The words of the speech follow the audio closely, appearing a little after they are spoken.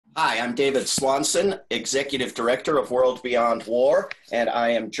Hi, I'm David Swanson, Executive Director of World Beyond War, and I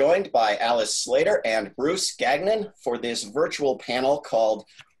am joined by Alice Slater and Bruce Gagnon for this virtual panel called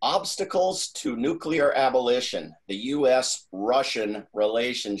Obstacles to Nuclear Abolition, the U.S. Russian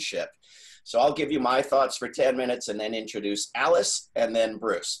Relationship. So I'll give you my thoughts for 10 minutes and then introduce Alice and then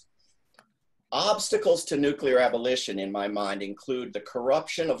Bruce. Obstacles to nuclear abolition, in my mind, include the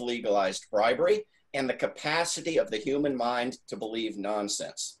corruption of legalized bribery and the capacity of the human mind to believe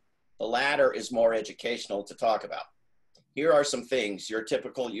nonsense. The latter is more educational to talk about. Here are some things your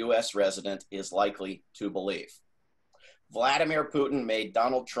typical US resident is likely to believe. Vladimir Putin made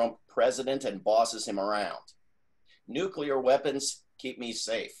Donald Trump president and bosses him around. Nuclear weapons keep me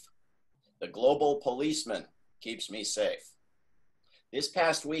safe. The global policeman keeps me safe. This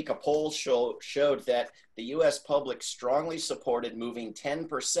past week, a poll showed that the US public strongly supported moving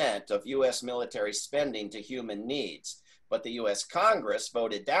 10% of US military spending to human needs, but the US Congress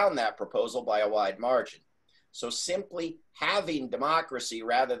voted down that proposal by a wide margin. So simply having democracy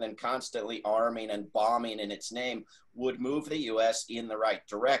rather than constantly arming and bombing in its name would move the US in the right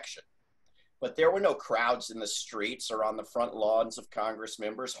direction. But there were no crowds in the streets or on the front lawns of Congress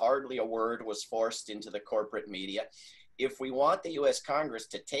members. Hardly a word was forced into the corporate media. If we want the US Congress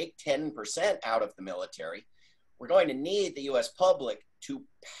to take 10% out of the military, we're going to need the US public to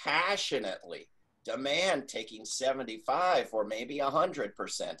passionately demand taking 75 or maybe 100%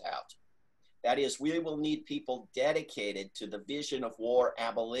 out. That is, we will need people dedicated to the vision of war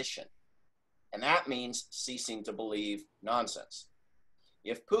abolition. And that means ceasing to believe nonsense.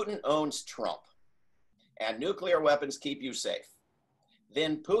 If Putin owns Trump and nuclear weapons keep you safe,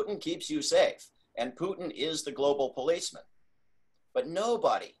 then Putin keeps you safe, and Putin is the global policeman. But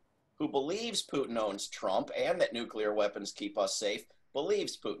nobody who believes Putin owns Trump and that nuclear weapons keep us safe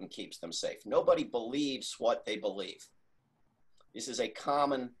believes Putin keeps them safe. Nobody believes what they believe. This is a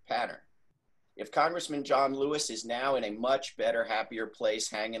common pattern. If Congressman John Lewis is now in a much better, happier place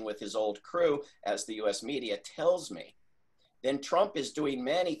hanging with his old crew, as the US media tells me, then Trump is doing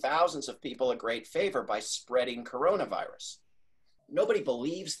many thousands of people a great favor by spreading coronavirus. Nobody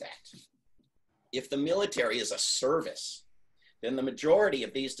believes that. If the military is a service, then the majority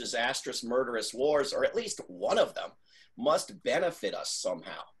of these disastrous, murderous wars, or at least one of them, must benefit us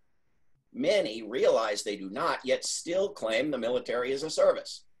somehow. Many realize they do not, yet still claim the military is a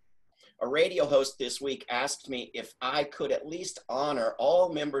service. A radio host this week asked me if I could at least honor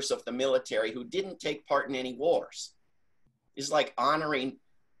all members of the military who didn't take part in any wars. It's like honoring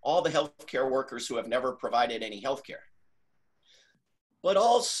all the healthcare workers who have never provided any healthcare. But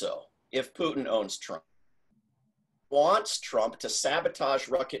also, if Putin owns Trump, wants Trump to sabotage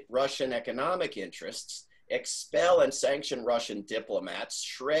Russian economic interests, expel and sanction Russian diplomats,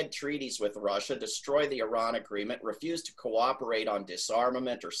 shred treaties with Russia, destroy the Iran agreement, refuse to cooperate on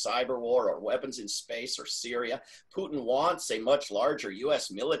disarmament or cyber war or weapons in space or Syria. Putin wants a much larger US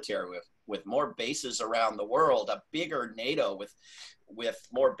military with more bases around the world, a bigger NATO with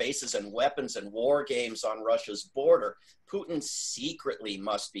more bases and weapons and war games on Russia's border. Putin secretly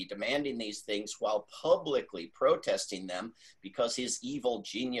must be demanding these things while publicly protesting them because his evil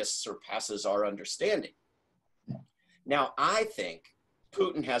genius surpasses our understanding. Now, I think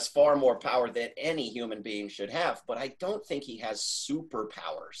Putin has far more power than any human being should have, but I don't think he has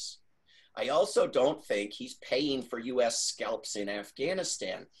superpowers. I also don't think he's paying for US scalps in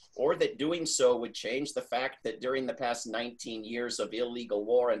Afghanistan, or that doing so would change the fact that during the past 19 years of illegal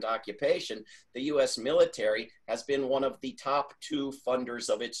war and occupation, the US military has been one of the top two funders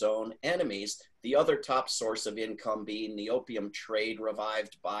of its own enemies, the other top source of income being the opium trade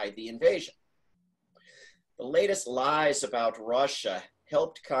revived by the invasion. The latest lies about Russia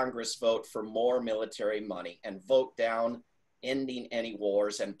helped Congress vote for more military money and vote down ending any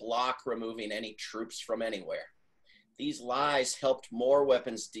wars and block removing any troops from anywhere. These lies helped more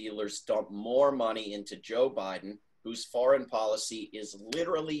weapons dealers dump more money into Joe Biden, whose foreign policy is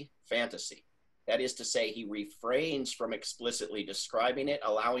literally fantasy. That is to say, he refrains from explicitly describing it,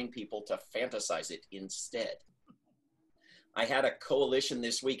 allowing people to fantasize it instead. I had a coalition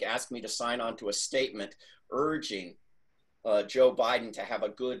this week ask me to sign on to a statement urging Joe Biden to have a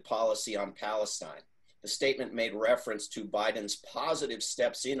good policy on Palestine. The statement made reference to Biden's positive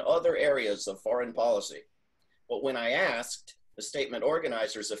steps in other areas of foreign policy. But when I asked, the statement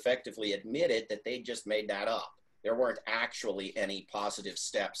organizers effectively admitted that they just made that up. There weren't actually any positive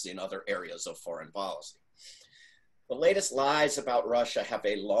steps in other areas of foreign policy. The latest lies about Russia have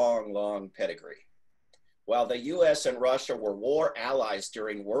a long, long pedigree. While the US and Russia were war allies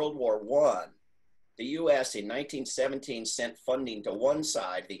during World War I, the US in 1917 sent funding to one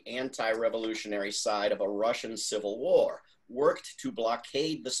side, the anti-revolutionary side of a Russian civil war, worked to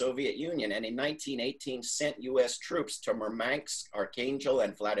blockade the Soviet Union, and in 1918 sent U.S. troops to Murmansk, Archangel,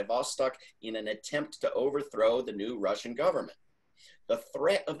 and Vladivostok in an attempt to overthrow the new Russian government. The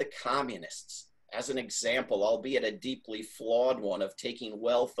threat of the communists, as an example, albeit a deeply flawed one, of taking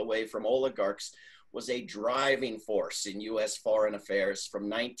wealth away from oligarchs, was a driving force in U.S. foreign affairs from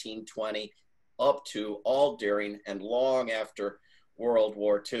 1920 up to, all during, and long after World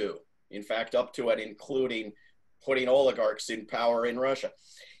War II. In fact, up to and including putting oligarchs in power in Russia,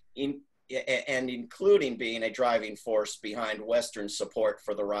 and including being a driving force behind Western support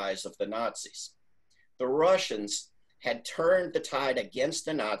for the rise of the Nazis. The Russians had turned the tide against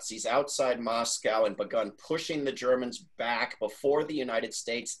the Nazis outside Moscow and begun pushing the Germans back before the United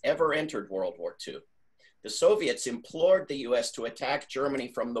States ever entered World War II. The Soviets implored the US to attack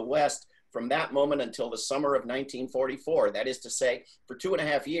Germany from the West from that moment until the summer of 1944, that is to say, for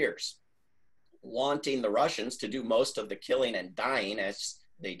 2.5 years, wanting the Russians to do most of the killing and dying as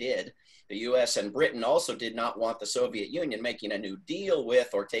they did. The US and Britain also did not want the Soviet Union making a new deal with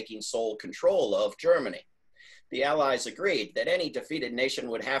or taking sole control of Germany. The Allies agreed that any defeated nation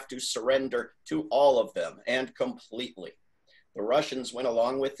would have to surrender to all of them, and completely. The Russians went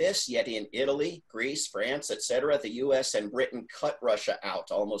along with this, yet in Italy, Greece, France, etc., the US and Britain cut Russia out,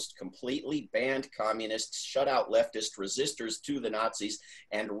 almost completely banned communists, shut out leftist resistors to the Nazis,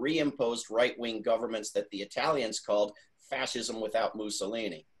 and reimposed right-wing governments that the Italians called fascism without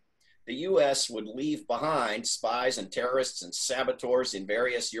Mussolini. The US would leave behind spies and terrorists and saboteurs in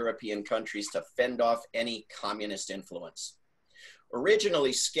various European countries to fend off any communist influence.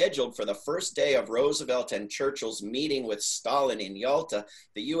 Originally scheduled for the first day of Roosevelt and Churchill's meeting with Stalin in Yalta,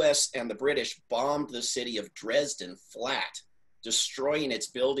 the US and the British bombed the city of Dresden flat, destroying its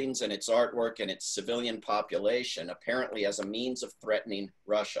buildings and its artwork and its civilian population, apparently as a means of threatening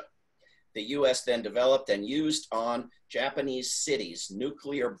Russia. The US then developed and used on Japanese cities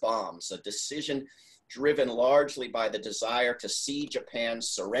nuclear bombs, a decision driven largely by the desire to see Japan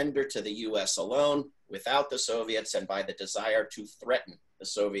surrender to the US alone without the Soviets, and by the desire to threaten the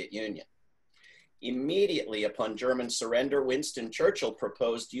Soviet Union. Immediately upon German surrender, Winston Churchill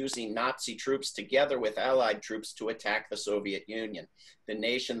proposed using Nazi troops together with Allied troops to attack the Soviet Union, the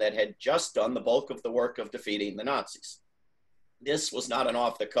nation that had just done the bulk of the work of defeating the Nazis. This was not an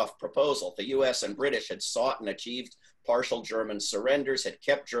off-the-cuff proposal. The US and British had sought and achieved partial German surrenders, had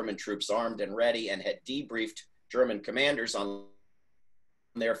kept German troops armed and ready, and had debriefed German commanders on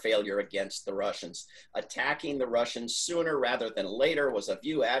their failure against the Russians. Attacking the Russians sooner rather than later was a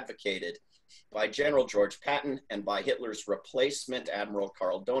view advocated by General George Patton and by Hitler's replacement, Admiral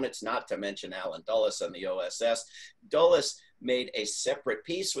Karl Donitz, not to mention Allen Dulles and the OSS. Dulles made a separate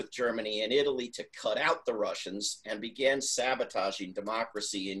peace with Germany and Italy to cut out the Russians and began sabotaging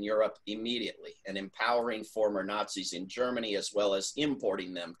democracy in Europe immediately and empowering former Nazis in Germany, as well as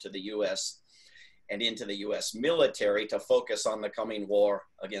importing them to the US and into the US military to focus on the coming war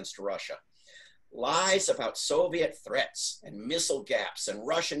against Russia. Lies about Soviet threats and missile gaps and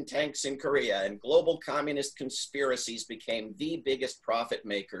Russian tanks in Korea and global communist conspiracies became the biggest profit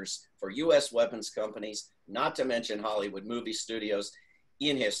makers for US weapons companies, not to mention Hollywood movie studios,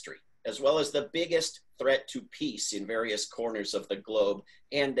 in history, as well as the biggest threat to peace in various corners of the globe,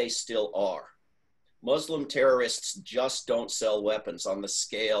 and they still are. Muslim terrorists just don't sell weapons on the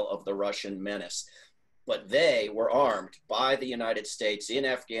scale of the Russian menace, but they were armed by the United States in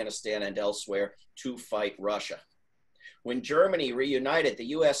Afghanistan and elsewhere to fight Russia. When Germany reunited,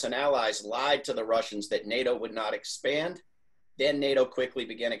 the US and allies lied to the Russians that NATO would not expand. Then NATO quickly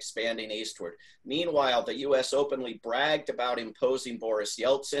began expanding eastward. Meanwhile, the US openly bragged about imposing Boris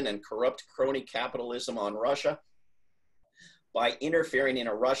Yeltsin and corrupt crony capitalism on Russia by interfering in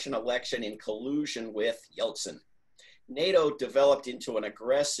a Russian election in collusion with Yeltsin. NATO developed into an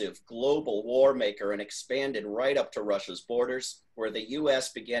aggressive global war maker and expanded right up to Russia's borders, where the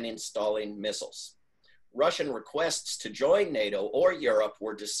US began installing missiles. Russian requests to join NATO or Europe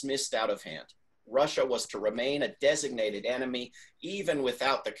were dismissed out of hand. Russia was to remain a designated enemy, even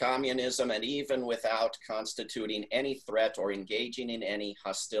without the communism and even without constituting any threat or engaging in any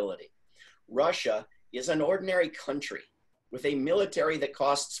hostility. Russia is an ordinary country with a military that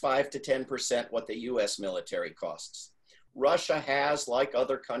costs 5 to 10% what the US military costs. Russia has, like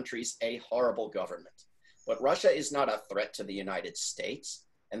other countries, a horrible government. But Russia is not a threat to the United States,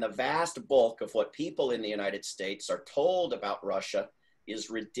 and the vast bulk of what people in the United States are told about Russia is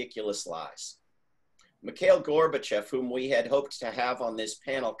ridiculous lies. Mikhail Gorbachev, whom we had hoped to have on this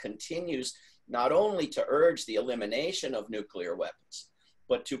panel, continues not only to urge the elimination of nuclear weapons,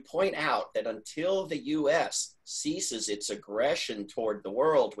 but to point out that until the US ceases its aggression toward the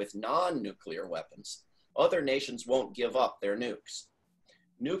world with non-nuclear weapons, other nations won't give up their nukes.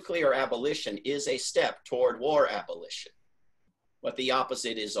 Nuclear abolition is a step toward war abolition. But the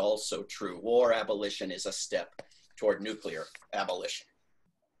opposite is also true. War abolition is a step toward nuclear abolition.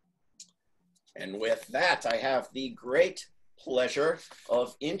 And with that, I have the great pleasure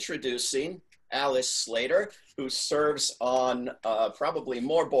of introducing Alice Slater, who serves on probably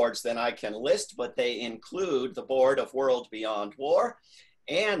more boards than I can list, but they include the board of World Beyond War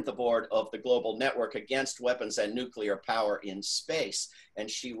and the board of the Global Network Against Weapons and Nuclear Power in Space. And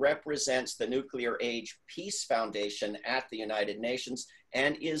she represents the Nuclear Age Peace Foundation at the United Nations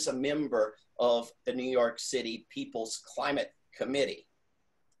and is a member of the New York City People's Climate Committee.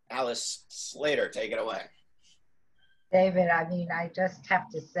 Alice Slater, take it away. David, I mean, I just have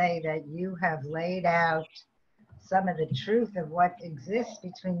to say that you have laid out some of the truth of what exists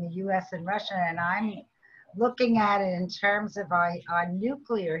between the U.S. and Russia, and I'm looking at it in terms of our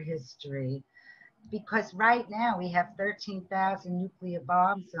nuclear history, because right now we have 13,000 nuclear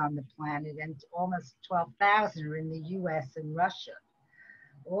bombs on the planet and almost 12,000 are in the U.S. and Russia.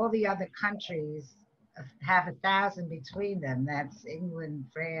 All the other countries have 1,000 between them. That's England,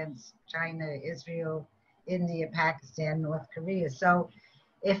 France, China, Israel, India, Pakistan, North Korea. So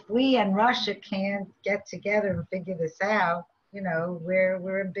if we and Russia can't get together and figure this out, you know,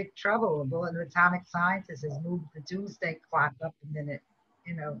 we're in big trouble. Well, an atomic scientist has moved the doomsday clock up a minute,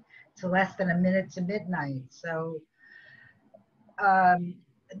 you know, to less than a minute to midnight. So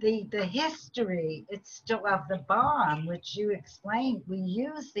the history, it's still of the bomb, which you explained. We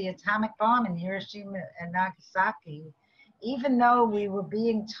used the atomic bomb in Hiroshima and Nagasaki, even though we were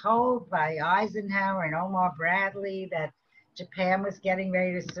being told by Eisenhower and Omar Bradley that Japan was getting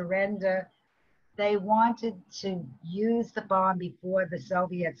ready to surrender. They wanted to use the bomb before the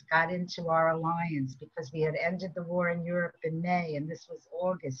Soviets got into our alliance, because we had ended the war in Europe in May, and this was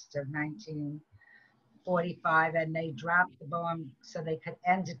August of 1945, and they dropped the bomb so they could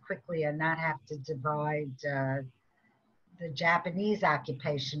end it quickly and not have to divide the Japanese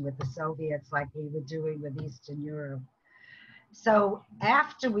occupation with the Soviets like we were doing with Eastern Europe. So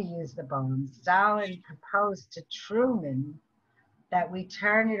after we used the bomb, Stalin proposed to Truman that we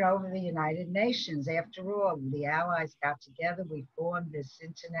turn it over to the United Nations. After all, the Allies got together, we formed this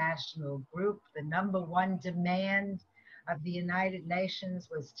international group. The #1 demand of the United Nations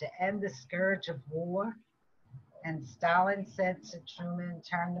was to end the scourge of war. And Stalin said to Truman,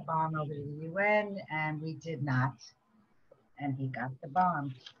 turn the bomb over to the UN, and we did not. And he got the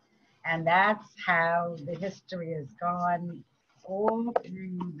bomb. And that's how the history has gone all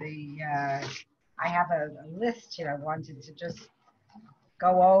through the, I have a list here I wanted to just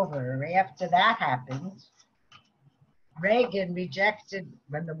go over. After that happened, Reagan rejected,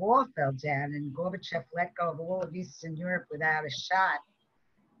 when the wall fell down and Gorbachev let go of all of Eastern Europe without a shot,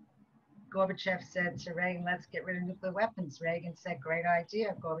 Gorbachev said to Reagan, let's get rid of nuclear weapons. Reagan said, great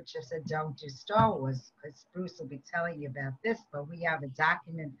idea. Gorbachev said, don't do Star Wars, because Bruce will be telling you about this, but we have a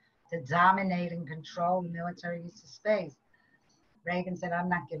document to dominate and control the military use of space. Reagan said, I'm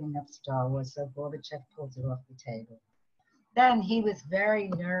not giving up Star Wars, so Gorbachev pulled it off the table. Then he was very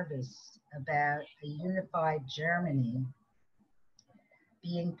nervous about a unified Germany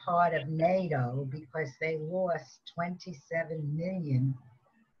being part of NATO because they lost 27 million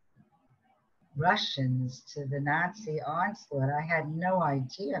Russians to the Nazi onslaught. I had no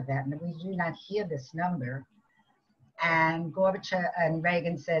idea of that, and we do not hear this number. And Gorbachev and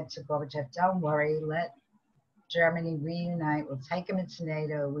Reagan said to Gorbachev, don't worry, let Germany reunite, we'll take them into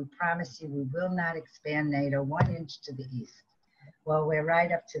NATO, we promise you we will not expand NATO 1 inch to the east. Well, we're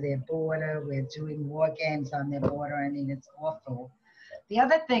right up to their border, we're doing war games on their border, I mean, it's awful. The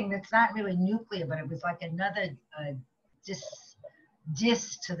other thing that's not really nuclear, but it was like another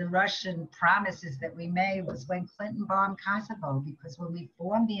diss to the Russian promises that we made, was when Clinton bombed Kosovo, because when we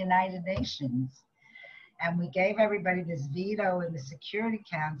formed the United Nations, and we gave everybody this veto in the Security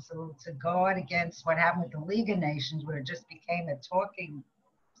Council to guard against what happened with the League of Nations, where it just became a talking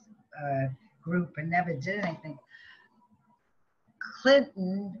group and never did anything.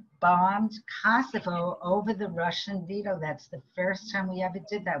 Clinton bombed Kosovo over the Russian veto. That's the first time we ever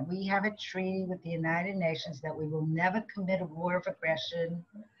did that. We have a treaty with the United Nations that we will never commit a war of aggression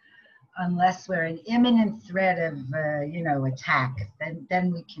unless we're in imminent threat of, attack.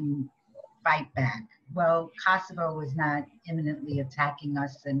 Then we can fight back. Well, Kosovo was not imminently attacking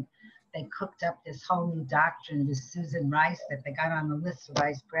us, and they cooked up this whole new doctrine, this Susan Rice, that they got on the list for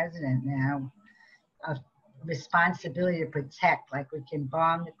vice president now, of responsibility to protect, like we can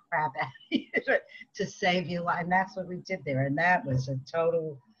bomb the crap out of you to save your life. And that's what we did there. And that was a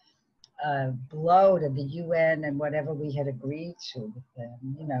total blow to the UN and whatever we had agreed to with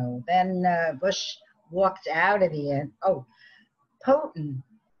them. Then Bush walked out of the end. Oh, Putin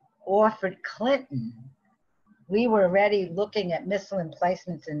offered Clinton. We were already looking at missile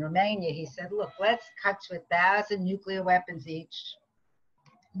emplacements in Romania. He said, look, let's cut to 1,000 nuclear weapons each.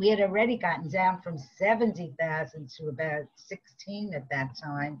 We had already gotten down from 70,000 to about 16 at that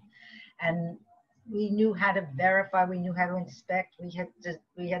time. And we knew how to verify, we knew how to inspect.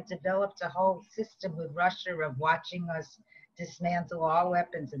 We had developed a whole system with Russia of watching us dismantle our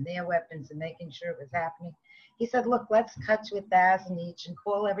weapons and their weapons and making sure it was happening. He said, look, let's cut to 1,000 each and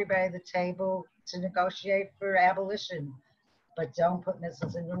call everybody to the table to negotiate for abolition, but don't put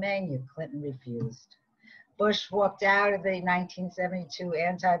missiles in Romania. Clinton refused. Bush walked out of the 1972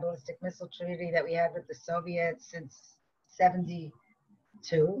 anti-ballistic missile treaty that we had with the Soviets since 72.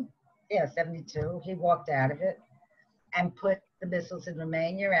 Yeah, 72. He walked out of it and put the missiles in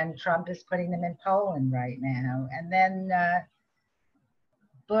Romania, and Trump is putting them in Poland right now. And then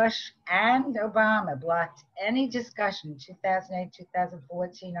Bush and Obama blocked any discussion in 2008,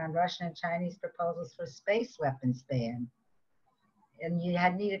 2014 on Russian and Chinese proposals for a space weapons ban. And you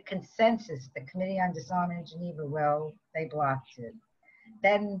had needed consensus. The Committee on Disarmament in Geneva, well, they blocked it.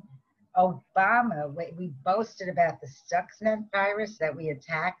 Then Obama, we boasted about the Stuxnet virus that we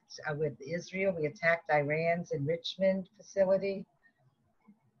attacked with Israel. We attacked Iran's enrichment facility.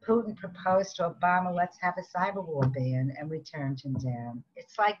 Putin proposed to Obama, let's have a cyber war ban, and we turned him down.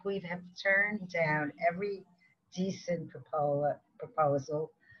 It's like we have turned down every decent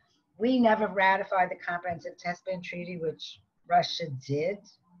proposal. We never ratified the Comprehensive Test Ban Treaty, which Russia did.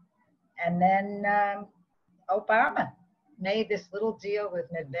 And then Obama made this little deal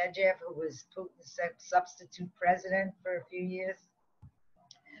with Medvedev, who was Putin's substitute president for a few years,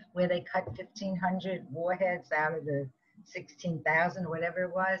 where they cut 1,500 warheads out of the 16,000 or whatever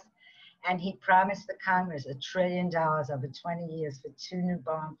it was. And he promised the Congress $1 trillion over 20 years for 2 new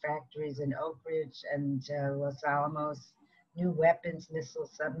bomb factories in Oak Ridge and Los Alamos, new weapons,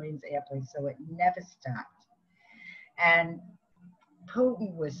 missiles, submarines, airplanes. So it never stopped. And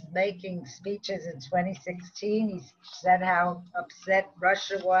Putin was making speeches in 2016. He said how upset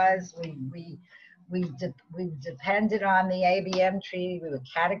Russia was. We depended on the ABM treaty. We were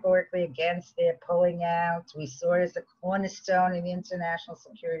categorically against their pulling out. We saw it as a cornerstone in the international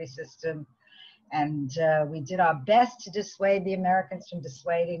security system. And we did our best to dissuade the Americans from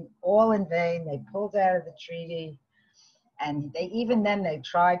dissuading, all in vain. They pulled out of the treaty. And they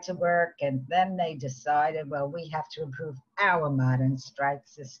tried to work, and then they decided, well, we have to improve our modern strike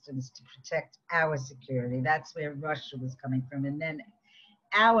systems to protect our security. That's where Russia was coming from. And then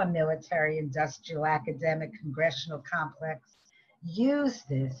our military, industrial, academic, congressional complex used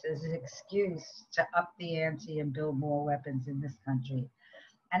this as an excuse to up the ante and build more weapons in this country.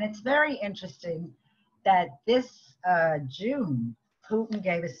 And it's very interesting that this June, Putin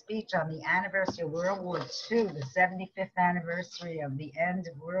gave a speech on the anniversary of World War II, the 75th anniversary of the end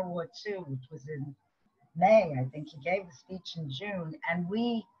of World War II, which was in May. I think he gave the speech in June. And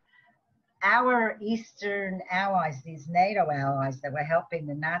our Eastern allies, these NATO allies that were helping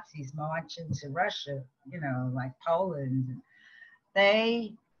the Nazis march into Russia, like Poland,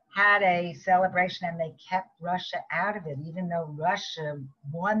 they had a celebration and they kept Russia out of it, even though Russia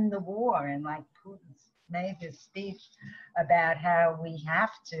won the war. And like Putin's made his speech about how we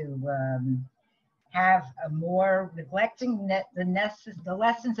have to have a more neglecting the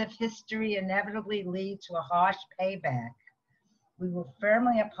lessons of history inevitably lead to a harsh payback. We will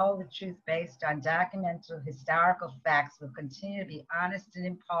firmly uphold the truth based on documented historical facts. We'll continue to be honest and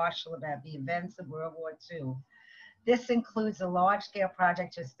impartial about the events of World War II. This includes a large-scale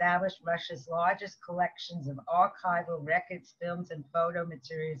project to establish Russia's largest collections of archival records, films, and photo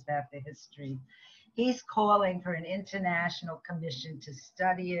materials about the history. He's calling for an international commission to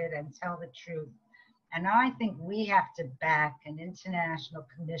study it and tell the truth. And I think we have to back an international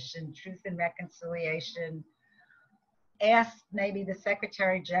commission, Truth and Reconciliation. Ask maybe the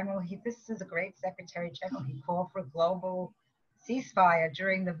Secretary General. This is a great Secretary General. He called for a global ceasefire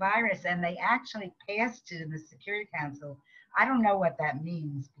during the virus, and they actually passed it in the Security Council. I don't know what that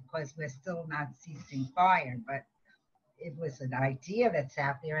means because we're still not ceasing fire, but it was an idea that's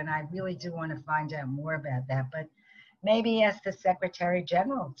out there, and I really do want to find out more about that. But maybe ask the Secretary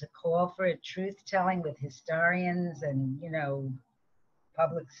General to call for a truth-telling with historians and,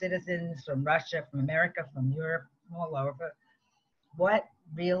 public citizens from Russia, from America, from Europe, from all over. What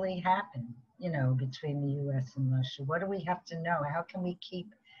really happened, between the U.S. and Russia? What do we have to know? How can we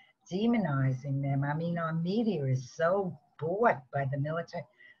keep demonizing them? I mean, our media is so bought by the military.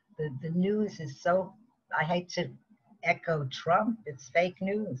 The news is so, I hate to echo Trump, it's fake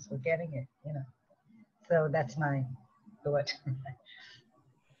news. We're getting it, So that's my thought.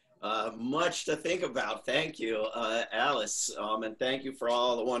 Much to think about. Thank you, Alice, and thank you for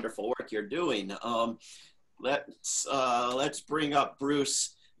all the wonderful work you're doing. Let's bring up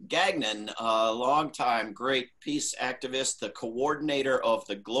Bruce Gagnon, a longtime great peace activist, the coordinator of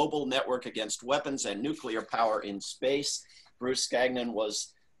the Global Network Against Weapons and Nuclear Power in Space. Bruce Gagnon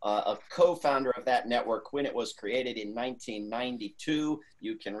was a co-founder of that network when it was created in 1992.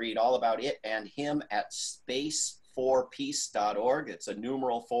 You can read all about it and him at space4peace.org. It's a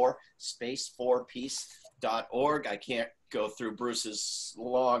numeral 4, space4peace.org. I can't go through Bruce's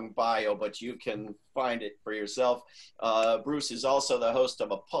long bio, but you can find it for yourself. Bruce is also the host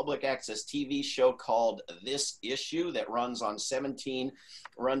of a public access TV show called This Issue that runs in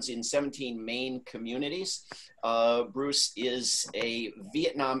 17 Maine communities. Bruce is a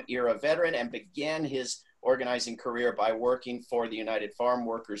Vietnam era veteran and began his organizing career by working for the United Farm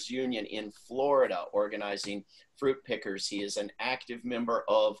Workers Union in Florida, organizing fruit pickers. He is an active member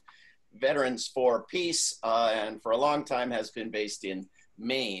of Veterans for Peace, and for a long time has been based in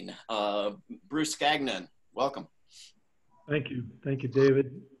Maine. Bruce Gagnon, welcome. Thank you. Thank you,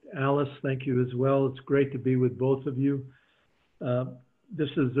 David. Alice, thank you as well. It's great to be with both of you. This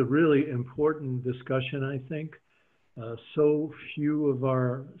is a really important discussion, I think. So few of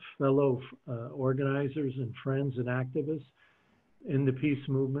our fellow organizers and friends and activists in the peace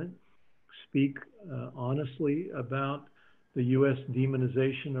movement speak honestly about the U.S.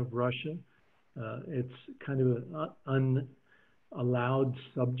 demonization of Russia. It's kind of an unallowed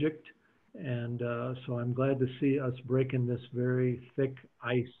subject. And so I'm glad to see us breaking this very thick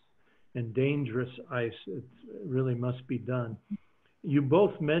ice and dangerous ice. It really must be done. You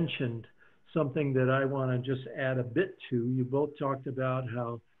both mentioned something that I want to just add a bit to. You both talked about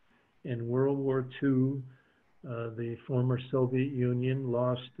how in World War II, the former Soviet Union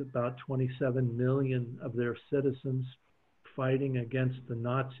lost about 27 million of their citizens fighting against the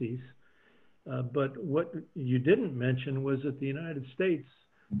Nazis. But what you didn't mention was that the United States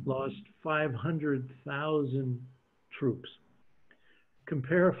lost 500,000 troops.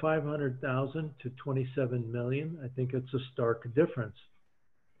 Compare 500,000 to 27 million. I think it's a stark difference.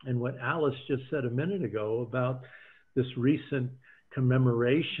 And what Alice just said a minute ago about this recent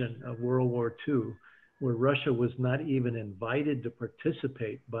commemoration of World War II, where Russia was not even invited to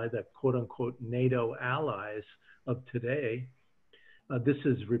participate by the quote unquote NATO allies of today. This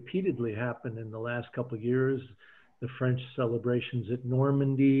has repeatedly happened in the last couple of years. The French celebrations at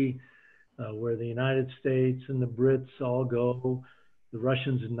Normandy, where the United States and the Brits all go, the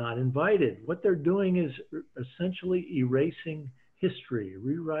Russians are not invited. What they're doing is essentially erasing history,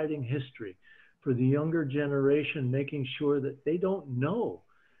 rewriting history for the younger generation, making sure that they don't know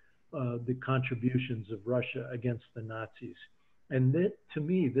the contributions of Russia against the Nazis. And that, to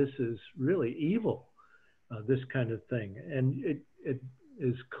me, this is really evil, this kind of thing. And it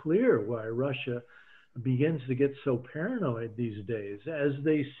is clear why Russia begins to get so paranoid these days as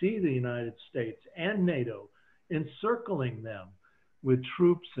they see the United States and NATO encircling them with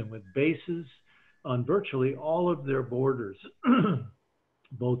troops and with bases on virtually all of their borders,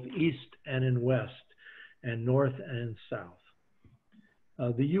 both east and in west, and north and in south.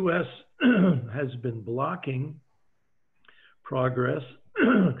 The U.S. has been blocking progress,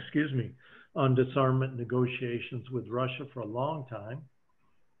 excuse me, on disarmament negotiations with Russia for a long time.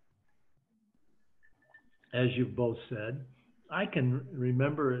 As you've both said, I can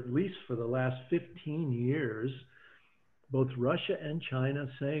remember at least for the last 15 years, both Russia and China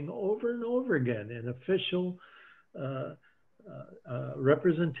saying over and over again in official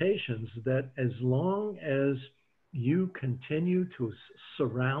representations that as long as you continue to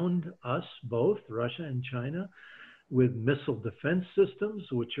surround us, both Russia and China, with missile defense systems,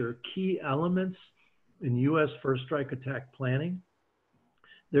 which are key elements in U.S. first strike attack planning,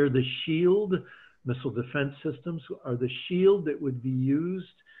 they're the shield. Missile defense systems are the shield that would be used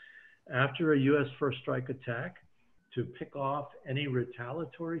after a U.S. first strike attack to pick off any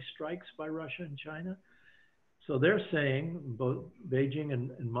retaliatory strikes by Russia and China. So they're saying, both Beijing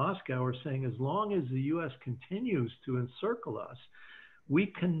and Moscow are saying, as long as the U.S. continues to encircle us, we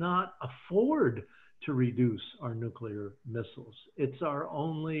cannot afford to reduce our nuclear missiles. It's our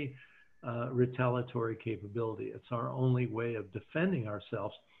only retaliatory capability. It's our only way of defending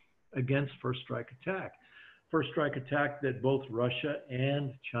ourselves against first strike attack. First strike attack that both Russia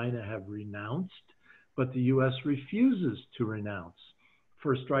and China have renounced, but the U.S. refuses to renounce.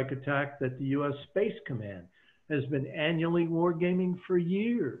 First strike attack that the U.S. Space Command has been annually wargaming for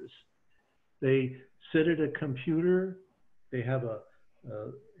years. They sit at a computer, they have a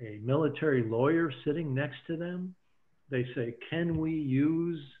military lawyer sitting next to them. They say, can we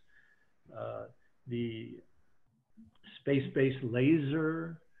use the space-based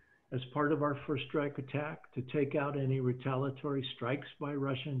laser as part of our first strike attack to take out any retaliatory strikes by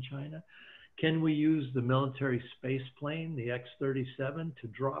Russia and China? Can we use the military space plane, the X-37, to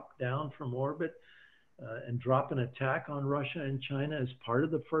drop down from orbit and drop an attack on Russia and China as part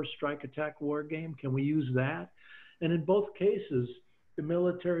of the first strike attack war game? Can we use that? And in both cases, the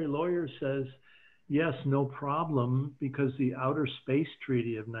military lawyer says, yes, no problem, because the Outer Space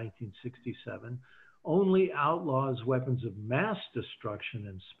Treaty of 1967 only outlaws weapons of mass destruction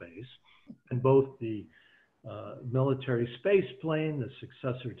in space, and both the military space plane, the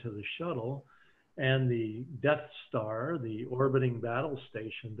successor to the shuttle, and the Death Star, the orbiting battle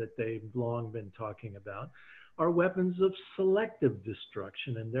station that they've long been talking about, are weapons of selective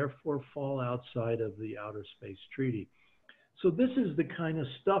destruction and therefore fall outside of the Outer Space Treaty. So this is the kind of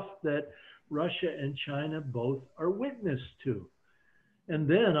stuff that Russia and China both are witness to. And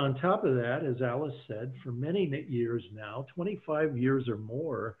then on top of that, as Alice said, for many years now, 25 years or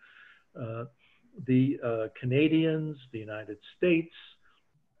more, the Canadians, the United States,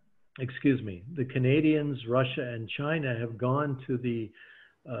 the Canadians, Russia, and China have gone to the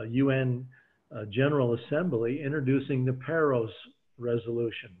UN General Assembly introducing the Paros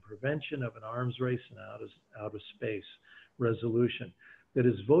Resolution, Prevention of an Arms Race in Outer Space resolution, that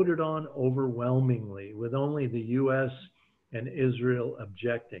is voted on overwhelmingly, with only the US and Israel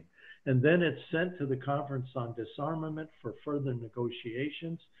objecting. And then it's sent to the Conference on Disarmament for further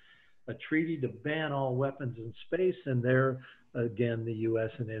negotiations, a treaty to ban all weapons in space, and there again the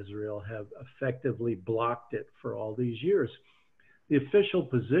US and Israel have effectively blocked it for all these years. The official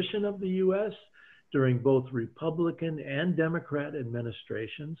position of the US during both Republican and Democrat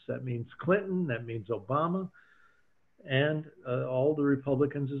administrations, that means Clinton, that means Obama, and all the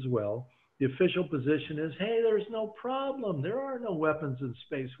Republicans as well, the official position is, hey, there's no problem. There are no weapons in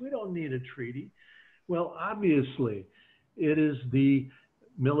space. We don't need a treaty. Well, obviously, it is the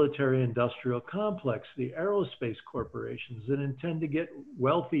military-industrial complex, the aerospace corporations that intend to get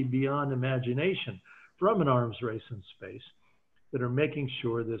wealthy beyond imagination from an arms race in space that are making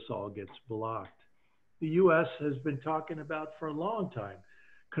sure this all gets blocked. The US has been talking about for a long time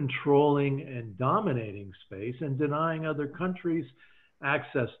controlling and dominating space and denying other countries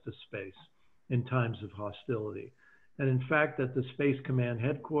access to space in times of hostility. And in fact, at the Space Command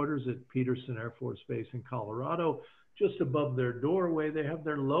headquarters at Peterson Air Force Base in Colorado, just above their doorway, they have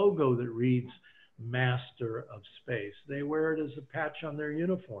their logo that reads Master of Space. They wear it as a patch on their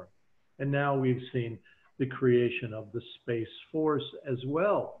uniform. And now we've seen the creation of the Space Force as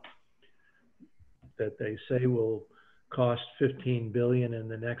well, that they say will cost $15 billion in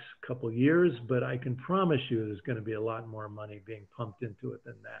the next couple of years, but I can promise you there's going to be a lot more money being pumped into it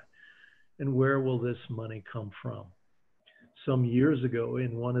than that. And where will this money come from? Some years ago,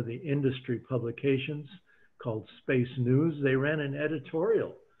 in one of the industry publications called Space News, they ran an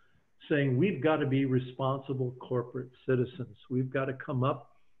editorial saying we've got to be responsible corporate citizens. We've got to come up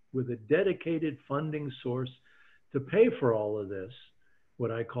with a dedicated funding source to pay for all of this, what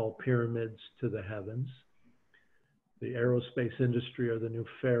I call pyramids to the heavens. The aerospace industry are the new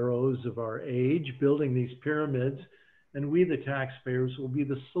pharaohs of our age, building these pyramids, and we, the taxpayers, will be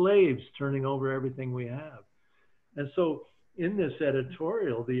the slaves turning over everything we have. And so in this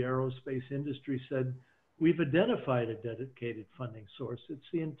editorial, the aerospace industry said, we've identified a dedicated funding source. It's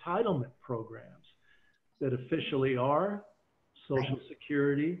the entitlement programs that officially are Social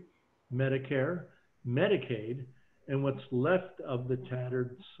Security, Medicare, Medicaid, and what's left of the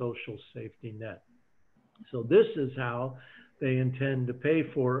tattered social safety net. So this is how they intend to pay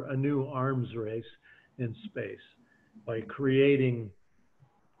for a new arms race in space, by creating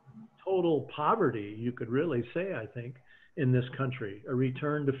total poverty, you could really say, I think, in this country, a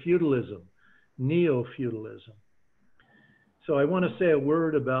return to feudalism, neo-feudalism. So I want to say a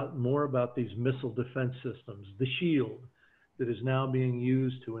word more about these missile defense systems, the SHIELD, that is now being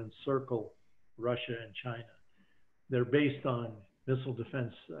used to encircle Russia and China. They're based on missile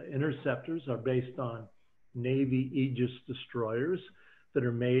defense interceptors, are based on Navy Aegis destroyers that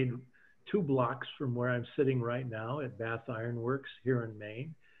are made 2 blocks from where I'm sitting right now at Bath Iron Works here in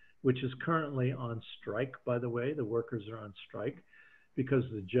Maine, which is currently on strike, by the way. The workers are on strike because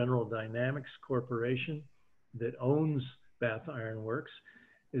the General Dynamics Corporation that owns Bath Iron Works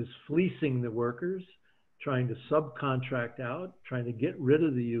is fleecing the workers, trying to subcontract out, trying to get rid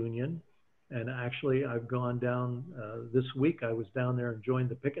of the union. And actually, I've gone down this week. I was down there and joined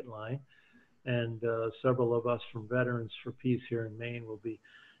the picket line. And several of us from Veterans for Peace here in Maine will be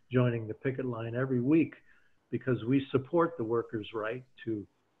joining the picket line every week because we support the workers' right to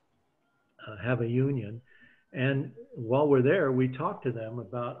have a union. And while we're there, we talk to them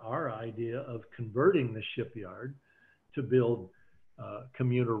about our idea of converting the shipyard to build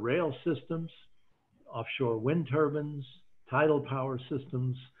commuter rail systems, offshore wind turbines, tidal power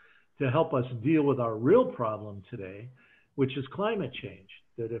systems to help us deal with our real problem today, which is climate change.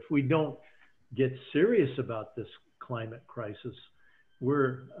 That if we don't get serious about this climate crisis,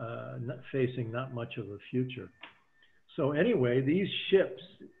 we're facing not much of a future. So anyway, these ships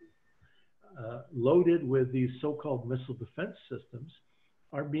loaded with these so-called missile defense systems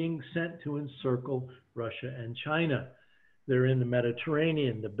are being sent to encircle Russia and China. They're in the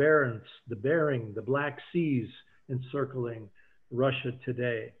Mediterranean, the Barents, the Bering, the Black Seas, encircling Russia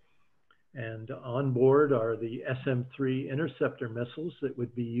today. And on board are the SM-3 interceptor missiles that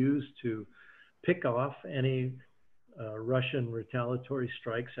would be used to pick off any Russian retaliatory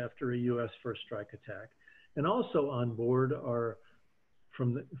strikes after a U.S. first strike attack. And also on board are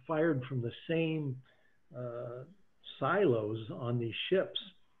fired from the same silos on these ships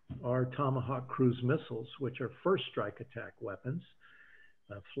are Tomahawk cruise missiles, which are first strike attack weapons,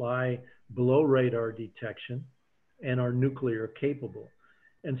 fly below radar detection, and are nuclear capable.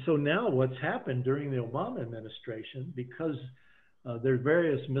 And so now what's happened during the Obama administration, because there are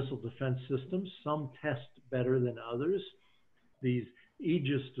various missile defense systems, some test better than others. These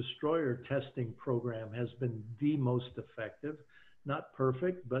Aegis destroyer testing program has been the most effective, not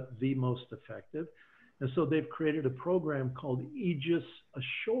perfect, but the most effective. And so they've created a program called Aegis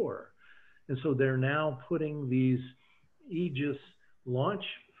Ashore. And so they're now putting these Aegis launch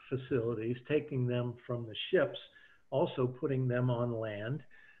facilities, taking them from the ships, also putting them on land.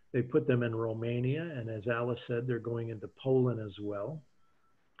 They put them in Romania, and as Alice said, they're going into Poland as well.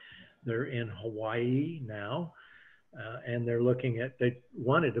 They're in Hawaii now, and they're looking at, they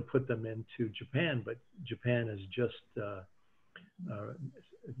wanted to put them into Japan, but Japan has just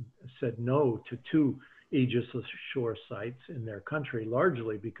said no to 2 Aegis Ashore sites in their country,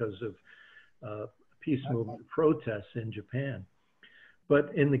 largely because of peace movement protests in Japan.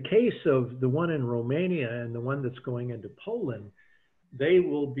 But in the case of the one in Romania and the one that's going into Poland, they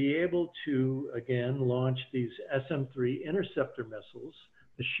will be able to, again, launch these SM-3 interceptor missiles,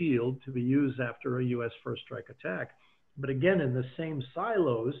 the Shield, to be used after a U.S. first strike attack. But again, in the same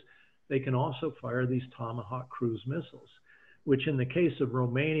silos, they can also fire these Tomahawk cruise missiles, which in the case of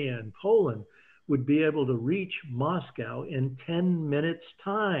Romania and Poland, would be able to reach Moscow in 10 minutes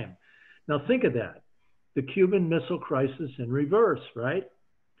time. Now think of that, the Cuban Missile Crisis in reverse, right?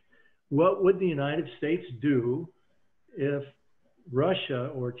 What would the United States do if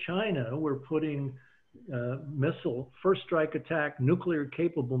Russia or China were putting first strike attack, nuclear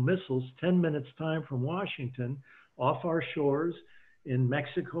capable missiles 10 minutes time from Washington off our shores in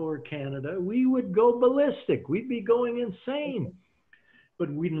Mexico or Canada? We would go ballistic. We'd be going insane.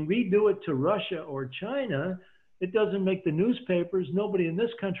 But when we do it to Russia or China, it doesn't make the newspapers. Nobody in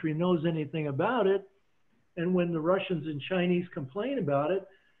this country knows anything about it. And when the Russians and Chinese complain about it,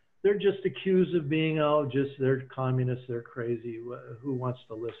 they're just accused of being, they're communists, they're crazy. Who wants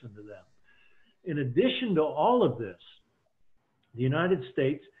to listen to them? In addition to all of this, the United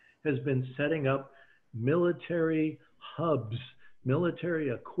States has been setting up military hubs, military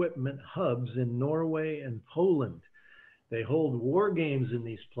equipment hubs in Norway and Poland. They hold war games in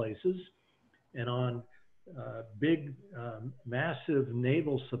these places, and on big, massive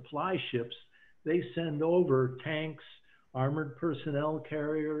naval supply ships, they send over tanks, armored personnel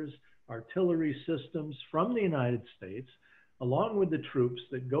carriers, artillery systems from the United States, along with the troops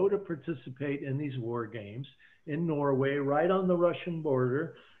that go to participate in these war games in Norway, right on the Russian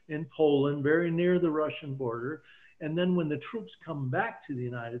border, in Poland, very near the Russian border. And then when the troops come back to the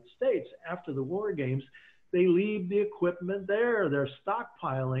United States after the war games, they leave the equipment there. They're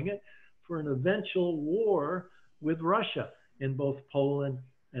stockpiling it for an eventual war with Russia in both Poland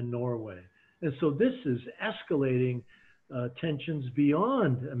and Norway. And so this is escalating tensions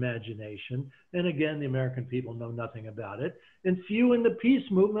beyond imagination. And again, the American people know nothing about it. And few in the peace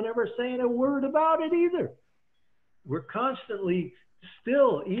movement ever saying a word about it either. We're constantly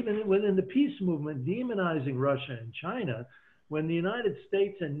still, even within the peace movement, demonizing Russia and China when the United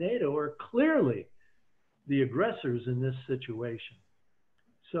States and NATO are clearly the aggressors in this situation.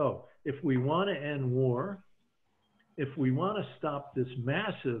 So if we want to end war, if we want to stop this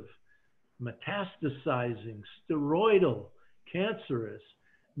massive metastasizing, steroidal, cancerous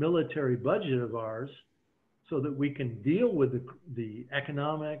military budget of ours so that we can deal with the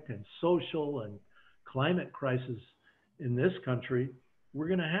economic and social and climate crisis in this country, we're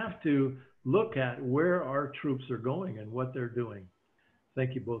going to have to look at where our troops are going and what they're doing.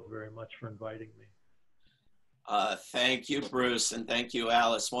 Thank you both very much for inviting me. Thank you, Bruce, and thank you,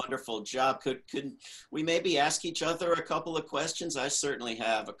 Alice. Wonderful job. Could we maybe ask each other a couple of questions? I certainly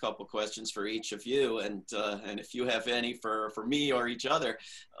have a couple questions for each of you, and if you have any for me or each other.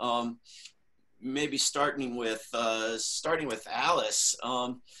 Maybe starting with Alice.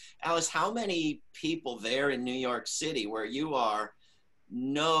 Alice, how many people there in New York City, where you are,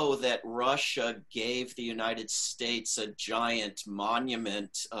 know that Russia gave the United States a giant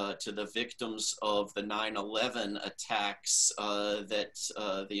monument to the victims of the 9/11 attacks that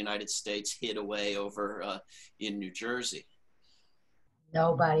the United States hid away over in New Jersey?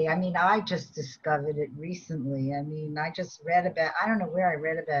 Nobody. I mean, I just discovered it recently. I mean, I just read about, I don't know where I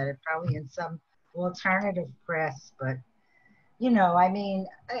read about it, probably in some alternative press, but I mean,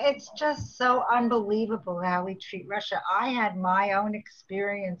 it's just so unbelievable how we treat Russia. I had my own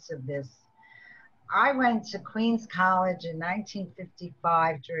experience of this. I went to Queens College in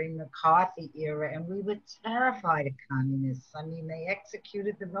 1955 during the McCarthy era, and we were terrified of communists. I mean, they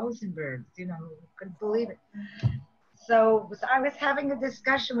executed the Rosenbergs, couldn't believe it. So I was having a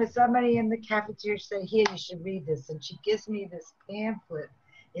discussion with somebody in the cafeteria. She said, "Here, you should read this." And she gives me this pamphlet.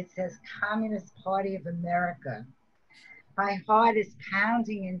 It says Communist Party of America. My heart is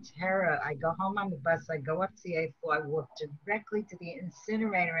pounding in terror. I go home on the bus. I go up to the 8th floor. I walk directly to the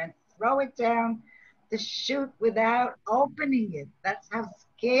incinerator and throw it down the chute without opening it. That's how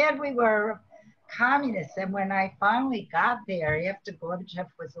scared we were of communists. And when I finally got there, after Gorbachev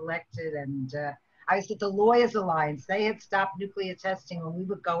was elected, and I was at the Lawyers Alliance, they had stopped nuclear testing when we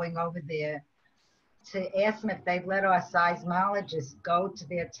were going over there to ask them if they'd let our seismologists go to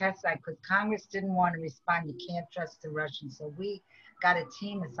their test site, because Congress didn't want to respond. You can't trust the Russians. So we got a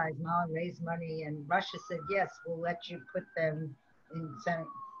team of seismologists, raised money, and Russia said, yes, we'll let you put them in Senate.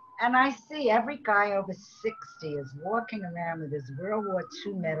 And I see every guy over 60 is walking around with his World War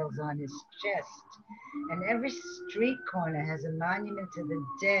II medals on his chest. And every street corner has a monument to the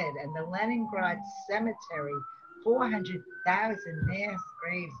dead. And the Leningrad Cemetery, 400,000 mass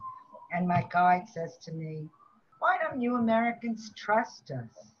graves. And my guide says to me, "Why don't you Americans trust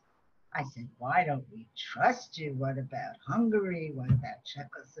us?" I said, "Why don't we trust you? What about Hungary? What about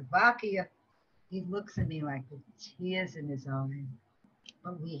Czechoslovakia?" He looks at me like with tears in his eyes.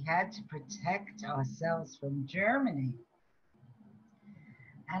 But we had to protect ourselves from Germany.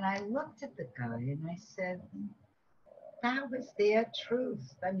 And I looked at the guy and I said, that was their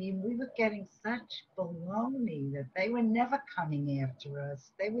truth. I mean, we were getting such baloney that they were never coming after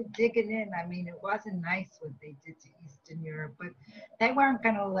us. They were digging in. I mean, it wasn't nice what they did to Eastern Europe, but they weren't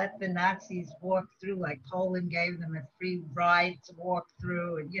going to let the Nazis walk through like Poland gave them a free ride to walk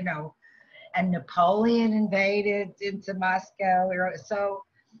through, and Napoleon invaded into Moscow. So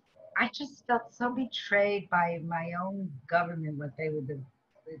I just felt so betrayed by my own government, what they were, the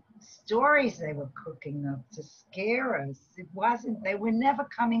stories they were cooking up to scare us. They were never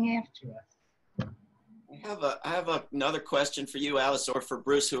coming after us. I have another question for you, Alice, or for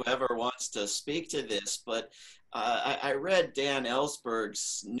Bruce, whoever wants to speak to this. But I read Dan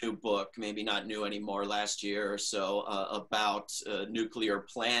Ellsberg's new book, maybe not new anymore, last year or so, about nuclear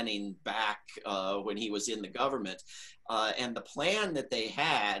planning back when he was in the government. And the plan that they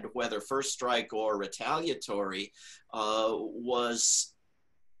had, whether first strike or retaliatory, was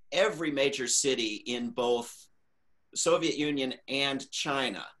every major city in both Soviet Union and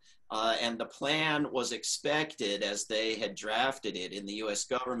China. And the plan was expected, as they had drafted it in the US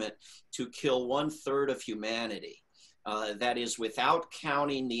government, to kill 1/3 of humanity. That is without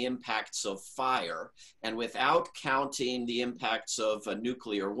counting the impacts of fire and without counting the impacts of a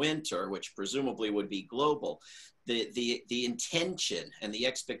nuclear winter, which presumably would be global. The intention and the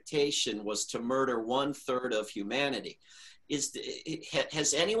expectation was to murder 1/3 of humanity.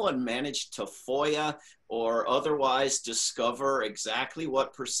 Has anyone managed to FOIA or otherwise discover exactly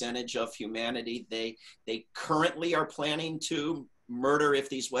what percentage of humanity they currently are planning to murder if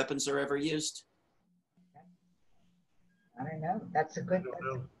these weapons are ever used? I don't know. That's a good.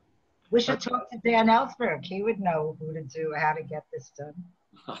 We should talk to Dan Ellsberg. He would know how to get this done.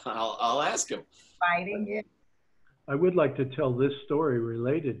 I'll ask him. Fighting it. I would like to tell this story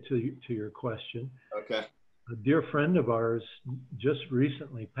related to your question. Okay. A dear friend of ours just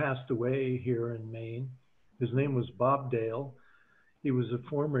recently passed away here in Maine. His name was Bob Dale. He was a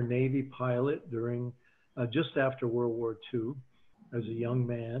former Navy pilot during just after World War II as a young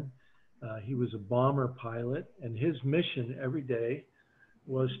man. He was a bomber pilot, and his mission every day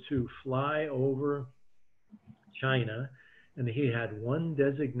was to fly over China, and he had one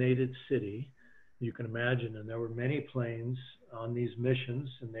designated city. You can imagine, and there were many planes on these missions,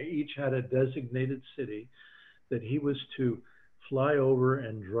 and they each had a designated city that he was to fly over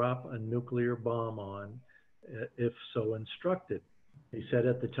and drop a nuclear bomb on if so instructed. He said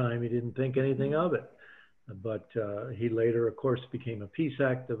at the time he didn't think anything of it, but he later, of course, became a peace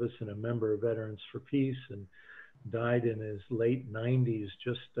activist and a member of Veterans for Peace, and died in his late 90s,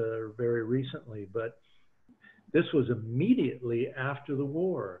 just very recently. But this was immediately after the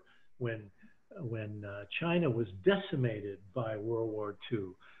war, when China was decimated by World War II.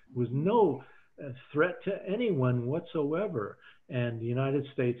 There was no threat to anyone whatsoever, and the United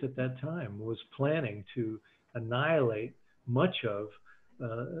States at that time was planning to annihilate most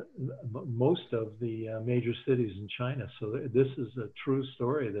of the major cities in China. So this is a true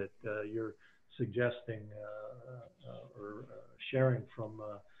story that you're suggesting or sharing from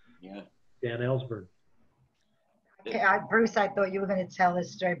Dan Ellsberg. Okay, Bruce, I thought you were going to tell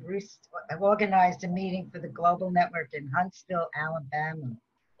this story. Bruce organized a meeting for the Global Network in Huntsville, Alabama.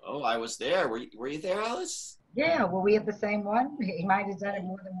 Oh, I was there. Were you there, Alice? Yeah, were we at the same one? He might have done it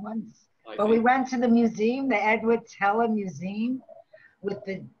more than once. But we went to the museum, the Edward Teller Museum, with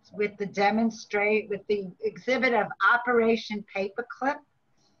the exhibit of Operation Paperclip,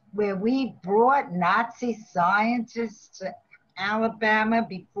 where we brought Nazi scientists to Alabama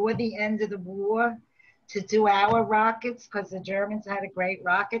before the end of the war to do our rockets, because the Germans had a great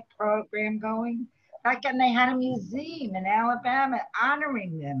rocket program going. And they had a museum in Alabama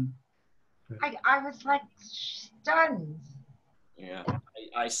honoring them. I was like stunned. Yeah,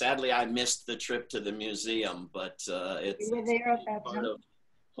 I sadly missed the trip to the museum, but it's you were there at that part time? of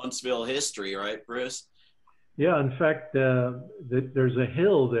Huntsville history, right, Bruce? Yeah, in fact, there's a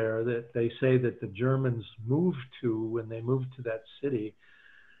hill there that they say that the Germans moved to when they moved to that city,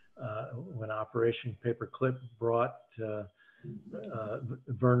 when Operation Paperclip brought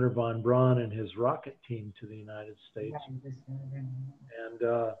Werner von Braun and his rocket team to the United States. And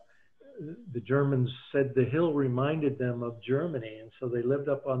the Germans said the hill reminded them of Germany, and so they lived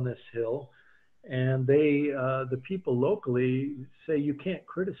up on this hill. And the people locally say you can't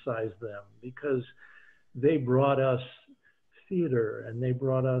criticize them because they brought us theater, and they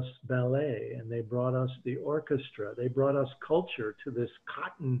brought us ballet, and they brought us the orchestra. They brought us culture to this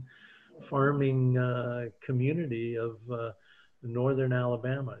cotton farming community of northern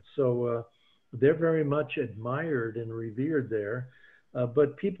Alabama. So they're very much admired and revered there.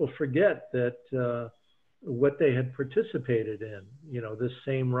 But people forget that what they had participated in, this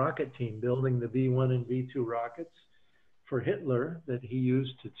same rocket team building the V-1 and V-2 rockets for Hitler that he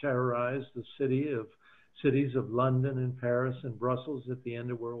used to terrorize the cities of London and Paris and Brussels at the end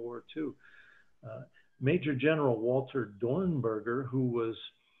of World War II. Major General Walter Dornberger, who was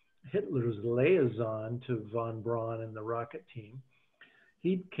Hitler's liaison to von Braun and the rocket team,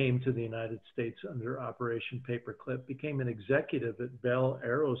 he came to the United States under Operation Paperclip, became an executive at Bell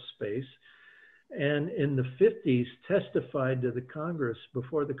Aerospace, and in the 50s testified to the Congress,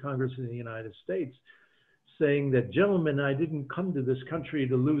 before the Congress in the United States, saying that, gentlemen, I didn't come to this country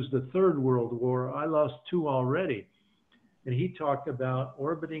to lose the Third World War. I lost 2 already. And he talked about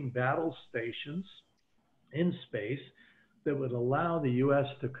orbiting battle stations in space that would allow the U.S.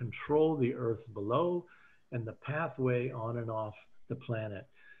 to control the Earth below and the pathway on and off the planet.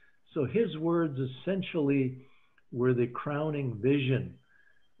 So his words essentially were the crowning vision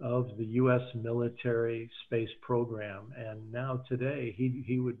of the U.S. military space program. And now today,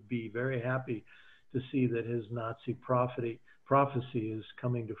 he would be very happy to see that his Nazi prophecy is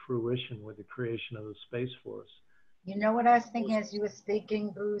coming to fruition with the creation of the Space Force. You know what I was thinking as you were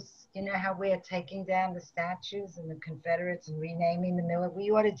speaking, Bruce? You know how we're taking down the statues and the Confederates and renaming the military?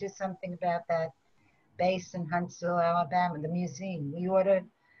 We ought to do something about that base in Huntsville, Alabama, the museum. We ought to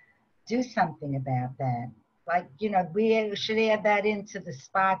do something about that. Like, we should add that into the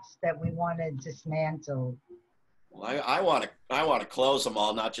spots that we want to dismantle. Well, I want to close them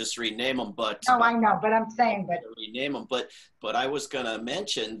all, not just rename them, but no, I know, but I'm saying, but rename them. But I was going to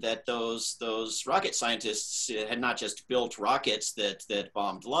mention that those rocket scientists had not just built rockets that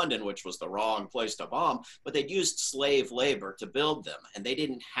bombed London, which was the wrong place to bomb, but they'd used slave labor to build them, and they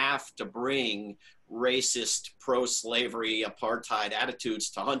didn't have to bring racist, pro-slavery, apartheid attitudes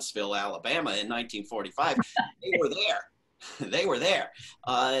to Huntsville, Alabama in 1945. They were there. They were there.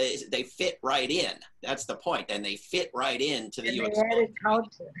 They fit right in. That's the point. And they fit right into the U.S. military.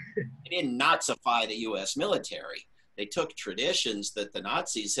 They didn't Nazify the U.S. military. They took traditions that the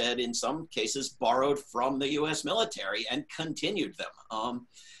Nazis had, in some cases, borrowed from the U.S. military and continued them.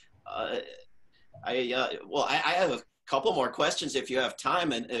 I have a couple more questions if you have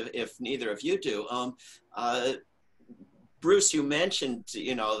time, and if neither of you do. Bruce, you mentioned,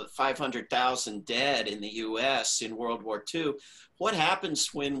 500,000 dead in the U.S. in World War II. What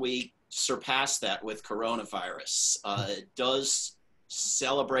happens when we surpass that with coronavirus? Does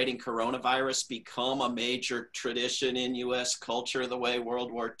celebrating coronavirus become a major tradition in U.S. culture the way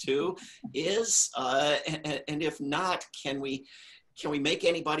World War II is? And if not, can we make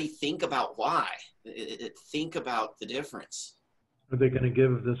anybody think about why? Think about the difference. Are they going to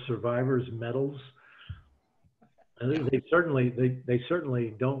give the survivors medals? They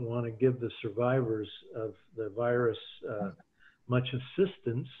certainly don't want to give the survivors of the virus much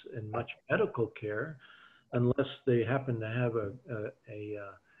assistance and much medical care, unless they happen to have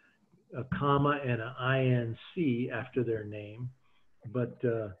a comma and an INC after their name. But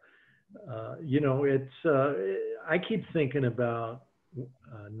you know, I keep thinking about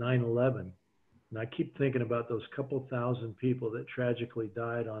 9/11, and I keep thinking about those couple thousand people that tragically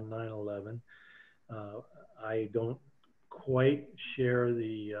died on 9/11. I don't quite share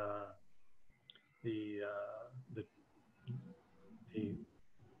the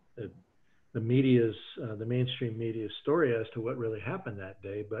media's, the mainstream media's story as to what really happened that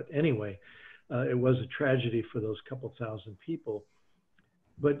day. But anyway, it was a tragedy for those couple thousand people.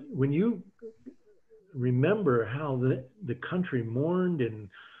 But when you remember how the country mourned and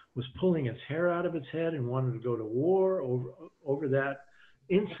was pulling its hair out of its head and wanted to go to war over that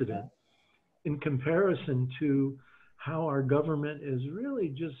incident, in comparison to how our government is really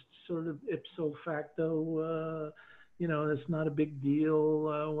just sort of ipso facto, you know, it's not a big deal.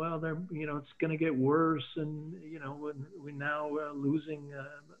 Well, you know, it's going to get worse, and you know, we're now losing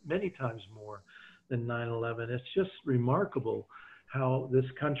many times more than 9/11. It's just remarkable how this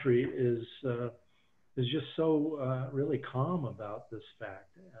country is just so really calm about this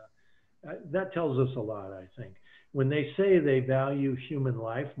fact. That tells us a lot, I think. When they say they value human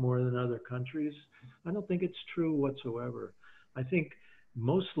life more than other countries, I don't think it's true whatsoever. I think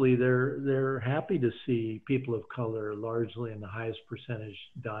mostly they're happy to see people of color largely in the highest percentage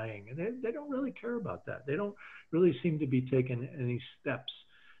dying, and they don't really care about that. They don't really seem to be taking any steps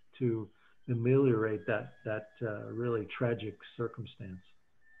to ameliorate that really tragic circumstance.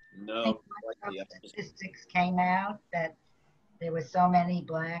 No. Statistics came out that there were so many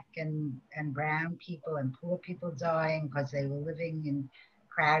Black and brown people and poor people dying because they were living in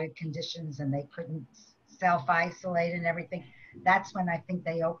crowded conditions and they couldn't self-isolate and everything. That's when I think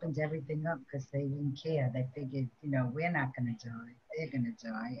they opened everything up, because they didn't care. They figured, you know, we're not going to die, they're going to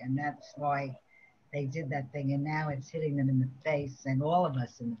die. And that's why they did that thing. And now it's hitting them in the face, and all of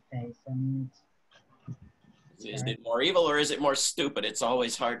us in the face. I mean, is it more evil or is it more stupid? It's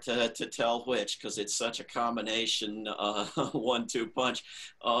always hard to tell which, because it's such a combination 1-2 punch.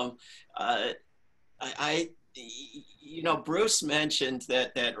 You know, Bruce mentioned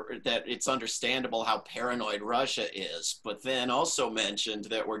that it's understandable how paranoid Russia is, but then also mentioned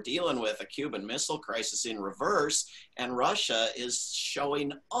that we're dealing with a Cuban Missile Crisis in reverse, and Russia is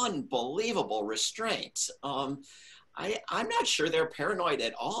showing unbelievable restraint. I'm not sure they're paranoid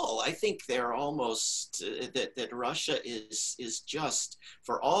at all. I think they're almost that Russia is just,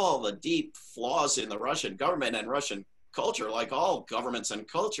 for all the deep flaws in the Russian government and Russian culture, like all governments and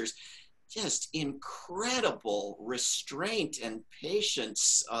cultures, just incredible restraint and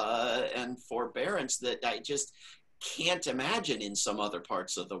patience and forbearance that I just can't imagine in some other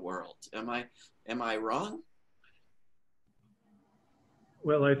parts of the world. Am I wrong?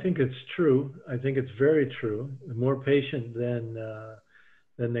 Well, I think it's true. I think it's very true. More patient than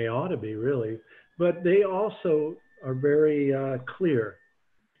they ought to be, really. But they also are very clear.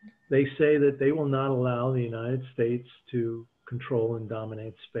 They say that they will not allow the United States to control and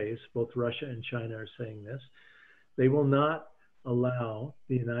dominate space. Both Russia and China are saying this. They will not allow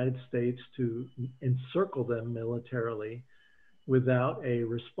the United States to encircle them militarily without a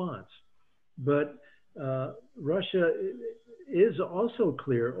response. But Russia is also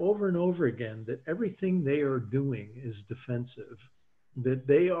clear over and over again that everything they are doing is defensive, that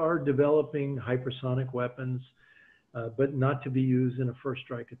they are developing hypersonic weapons, but not to be used in a first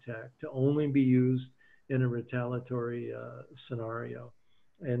strike attack, to only be used in a retaliatory scenario.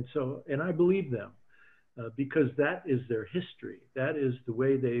 And I believe them because that is their history. That is the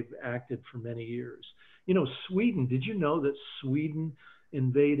way they've acted for many years. You know, Sweden, did you know that Sweden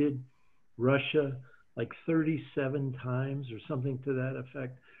invaded Russia like 37 times or something to that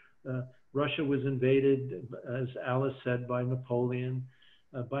effect? Russia was invaded, as Alice said, by Napoleon,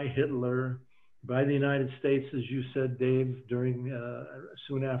 by Hitler, by the United States, as you said, Dave, during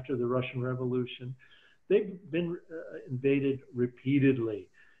soon after the Russian Revolution. They've been invaded repeatedly.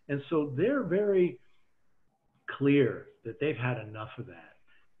 And so they're very clear that they've had enough of that.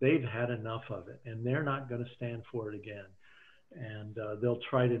 They've had enough of it, and they're not going to stand for it again. And they'll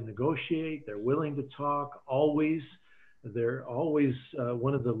try to negotiate. They're willing to talk, always. They're always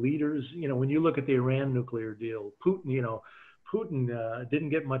one of the leaders. You know, when you look at the Iran nuclear deal, Putin, you know, Putin didn't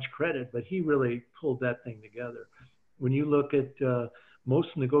get much credit, but he really pulled that thing together. When you look at most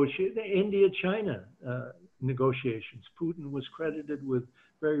negotiations, the India-China negotiations, Putin was credited with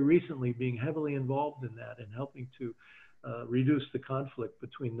very recently being heavily involved in that and helping to reduce the conflict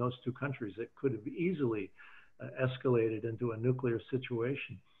between those two countries that could have easily escalated into a nuclear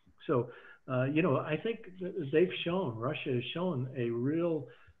situation. So, you know, I think they've shown, Russia has shown a real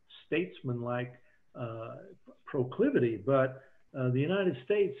statesman-like proclivity, but the United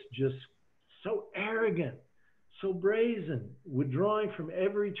States just so arrogant, so brazen, withdrawing from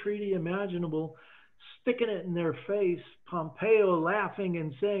every treaty imaginable, sticking it in their face, Pompeo laughing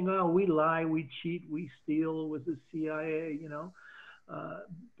and saying, oh, we lie, we cheat, we steal with the CIA, you know.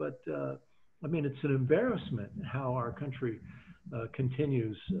 I mean, it's an embarrassment how our country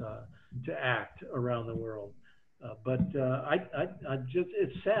continues to act around the world. It's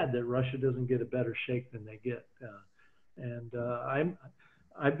sad that Russia doesn't get a better shake than they get.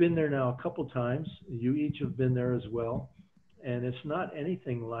 I've been there now a couple times. You each have been there as well. And it's not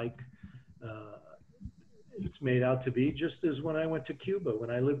anything like it's made out to be, just as when I went to Cuba. When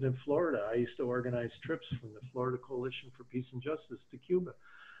I lived in Florida, I used to organize trips from the Florida Coalition for Peace and Justice to Cuba.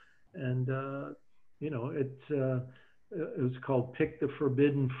 And, you know, it was called Pick the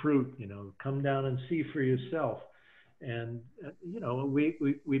Forbidden Fruit, you know, come down and see for yourself. And, you know, we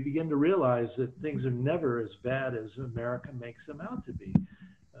begin to realize that things are never as bad as America makes them out to be.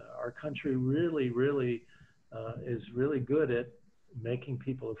 Our country really, really is really good at making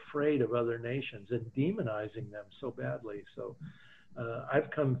people afraid of other nations and demonizing them so badly. So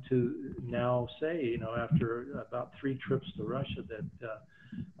I've come to now say, you know, after about 3 trips to Russia, that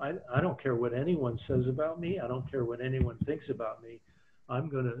I don't care what anyone says about me. I don't care what anyone thinks about me. I'm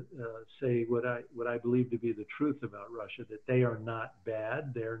going to say what I believe to be the truth about Russia, that they are not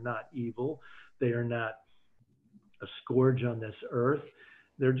bad. They're not evil. They are not a scourge on this earth.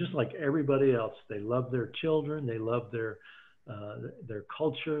 They're just like everybody else. They love their children. They love their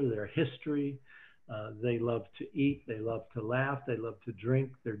culture, their history. They love to eat. They love to laugh. They love to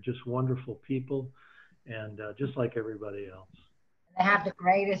drink. They're just wonderful people, and just like everybody else. They have the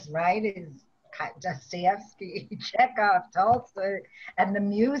greatest writers, Dostoevsky, Chekhov, Tolstoy, and the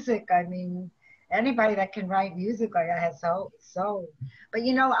music. I mean, anybody that can write music like that has soul. But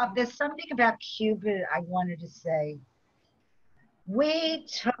you know, there's something about Cuba I wanted to say. We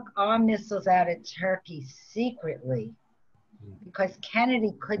took our missiles out of Turkey secretly because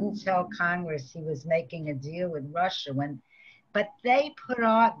Kennedy couldn't tell Congress he was making a deal with Russia but they put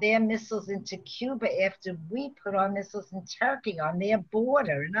their missiles into Cuba after we put our missiles in Turkey on their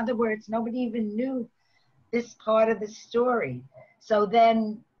border. In other words, nobody even knew this part of the story. So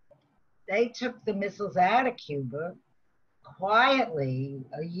then they took the missiles out of Cuba. Quietly,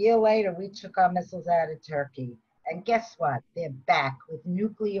 a year later, we took our missiles out of Turkey. And guess what? They're back with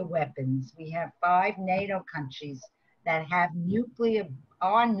nuclear weapons. We have 5 NATO countries that have nuclear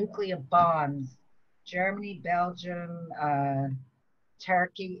bombs: Germany, Belgium,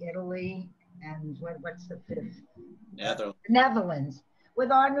 Turkey, Italy, and what's the 5th? Netherlands,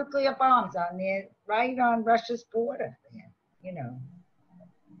 with our nuclear bombs on there, right on Russia's border, you know.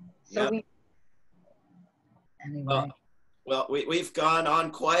 So yep. Anyway. Well, we've gone on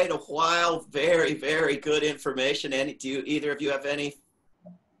quite a while. Very, very good information. Do either of you have any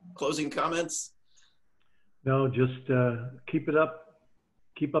closing comments? No, just keep it up.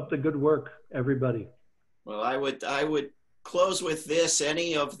 Keep up the good work, everybody. Well, I would close with this.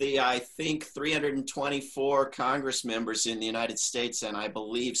 Any of the, I think, 324 Congress members in the United States, and I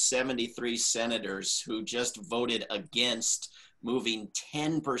believe 73 senators who just voted against moving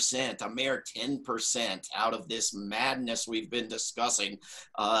 10%, a mere 10% out of this madness we've been discussing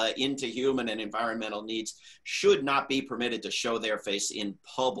into human and environmental needs, should not be permitted to show their face in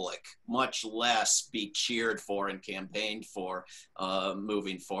public, much less be cheered for and campaigned for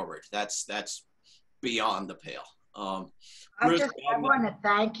moving forward. That's beyond the pale. I want to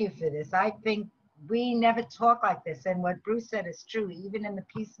thank you for this. I think we never talk like this, and what Bruce said is true. Even in the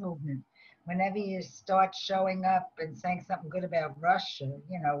peace movement, whenever you start showing up and saying something good about Russia,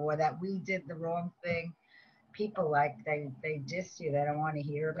 you know, or that we did the wrong thing, people they diss you. They don't want to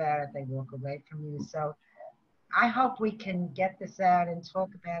hear about it. They walk away from you. So I hope we can get this out and talk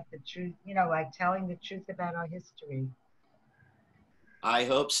about the truth, you know, like telling the truth about our history. I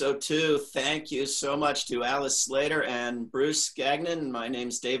hope so too. Thank you so much to Alice Slater and Bruce Gagnon. My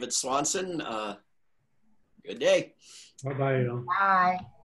name's David Swanson. Good day. Bye-bye. Bye.